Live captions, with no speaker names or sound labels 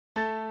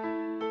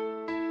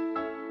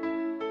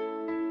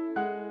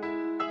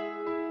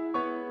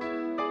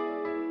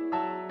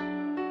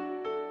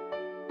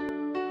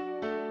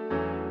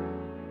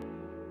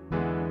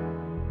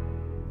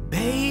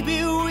Maybe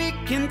we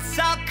can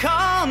talk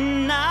all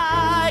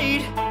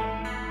night,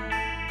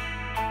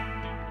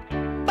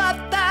 but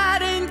that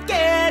ain't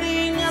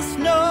getting us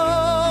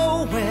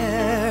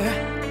nowhere.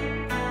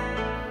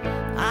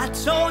 I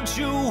told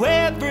you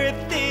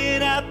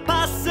everything I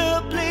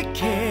possibly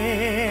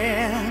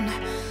can.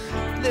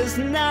 There's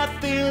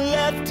nothing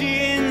left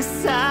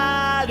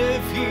inside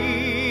of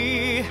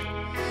here,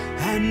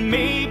 and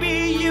maybe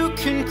you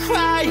can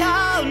cry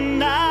all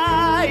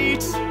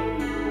night,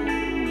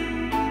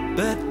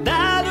 but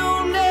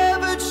that'll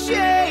never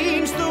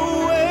change the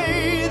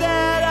way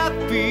that I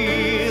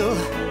feel.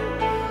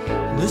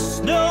 The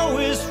snow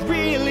is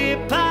really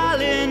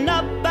piling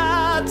up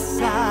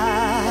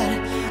outside.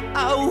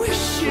 I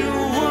wish you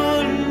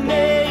wouldn't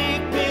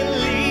make me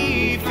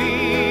leave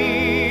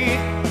here.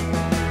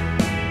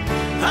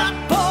 I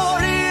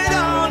poured it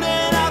on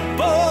and I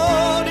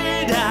poured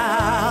it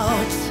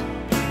out.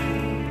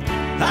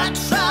 I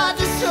tried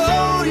to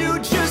show you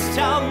just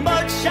how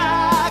much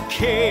I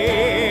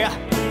care.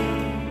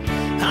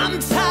 I'm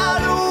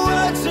tired of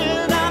words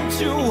and I'm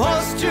too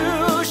hoarse to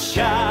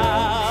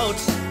shout,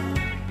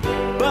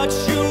 but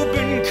you've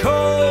been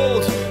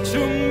cold to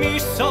me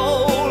so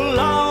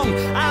long.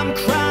 I'm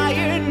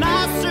crying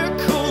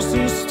icicles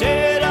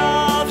instead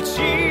of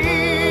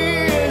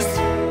tears,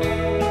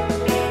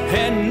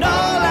 and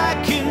all I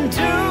can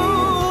do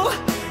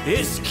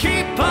is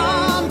keep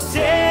on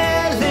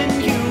telling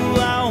you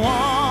I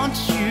want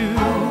you,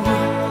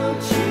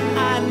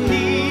 I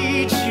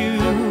need you,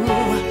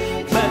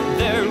 but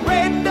there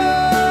ain't no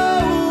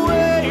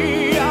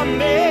way I'm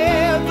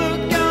ever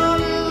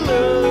gonna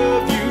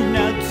love you.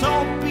 Now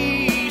don't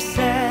be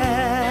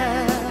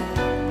sad,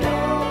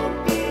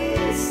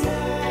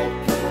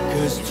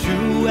 'cause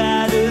 2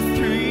 out of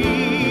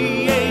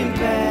 3 ain't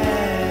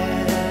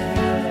bad.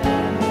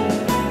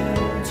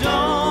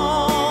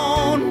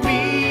 Don't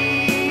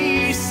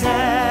be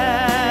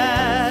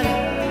sad,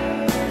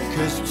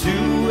 'cause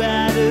 2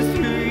 out of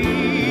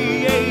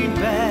 3 ain't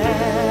bad.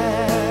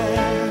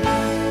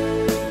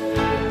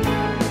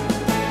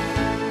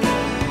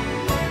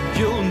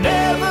 You'll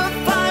never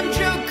find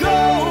your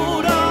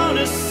gold on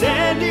a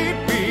sandy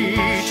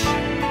beach.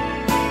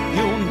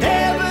 You'll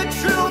never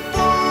drill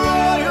for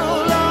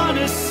oil on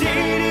a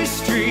city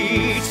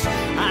street.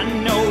 I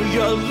know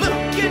you're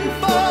looking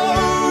for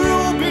a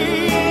ruby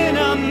in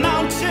a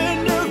mountain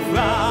of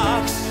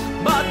rocks,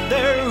 but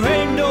there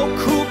ain't no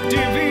coupe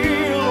de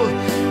ville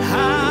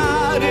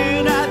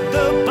hiding at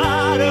the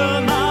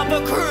bottom of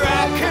a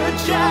Cracker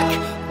Jack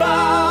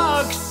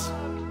box.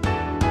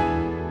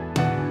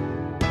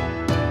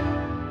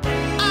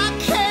 I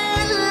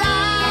can't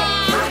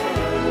lie,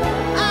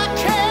 I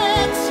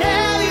can't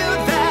tell you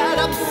that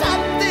I'm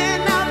something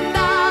I'm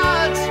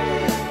not.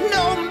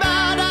 No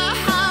matter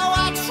how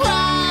I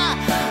try,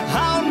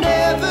 I'll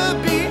never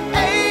be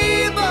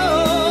able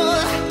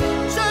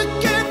to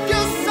give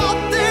you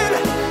something,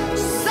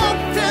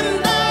 something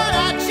that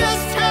I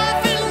just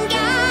haven't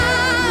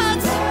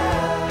got.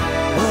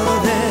 Well,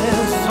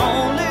 there's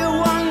only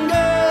one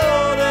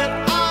girl that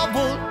I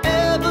will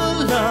ever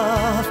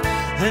love,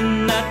 and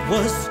that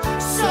was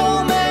so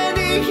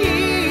many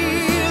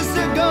years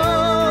ago.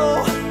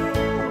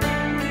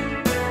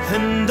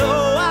 And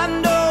though I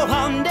know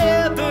I'll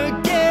never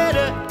get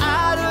her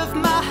out of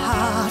my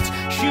heart,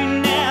 she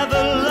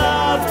never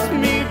loved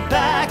me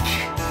back.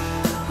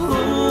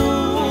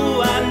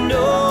 Ooh, I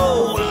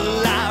know.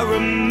 Well, I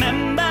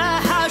remember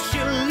how she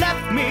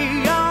left me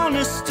on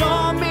a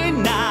stormy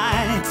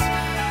night.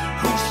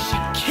 Oh, she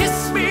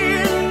kissed me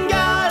and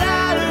got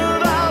out of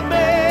our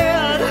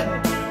bed.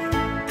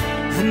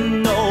 And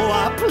though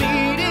I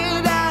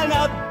pleaded and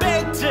I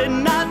begged her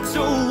not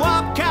to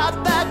walk out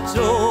that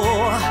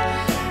door,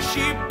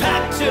 she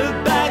packed her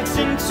bags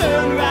and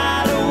turned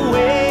right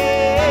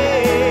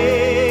away.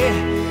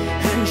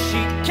 And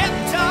she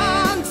kept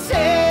on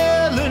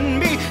telling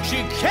me, she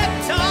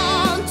kept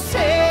on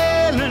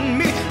telling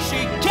me, she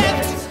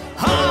kept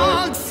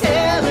on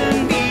telling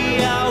me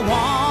I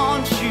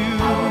want you,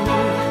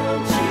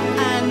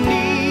 I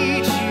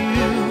need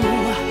you,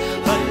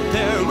 but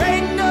there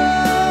ain't no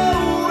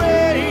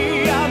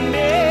way I'm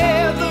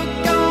ever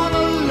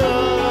gonna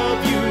love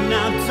you.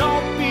 Now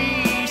don't be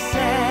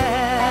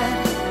sad,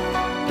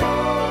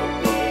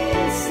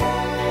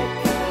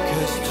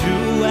 'cause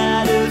 2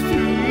 out of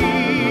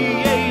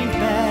 3 ain't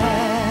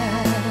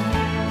bad.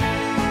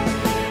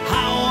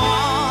 I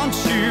want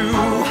you,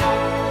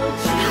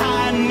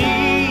 I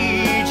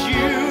need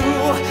you,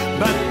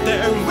 but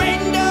there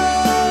ain't no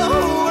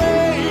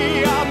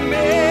way I'm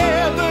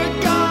ever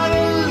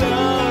gonna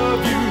love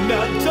you.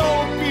 Now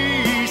don't be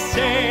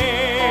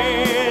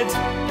sad,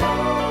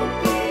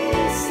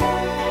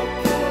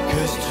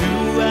 'cause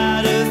 2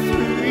 out of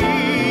 3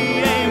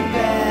 ain't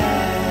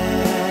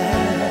bad.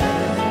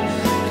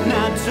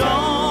 Now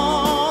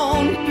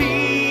don't be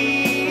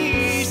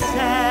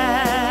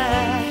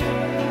sad,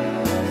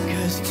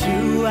 'cause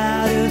 2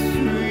 out of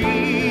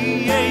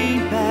 3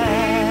 ain't bad.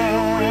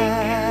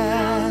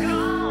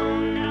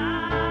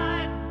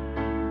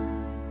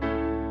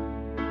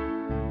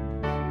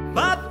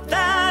 But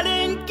that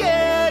ain't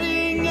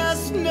getting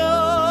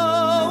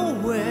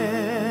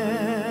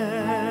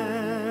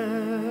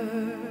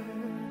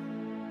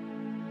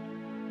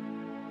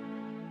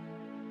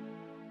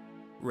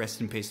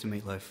Rest in peace to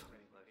Meatloaf.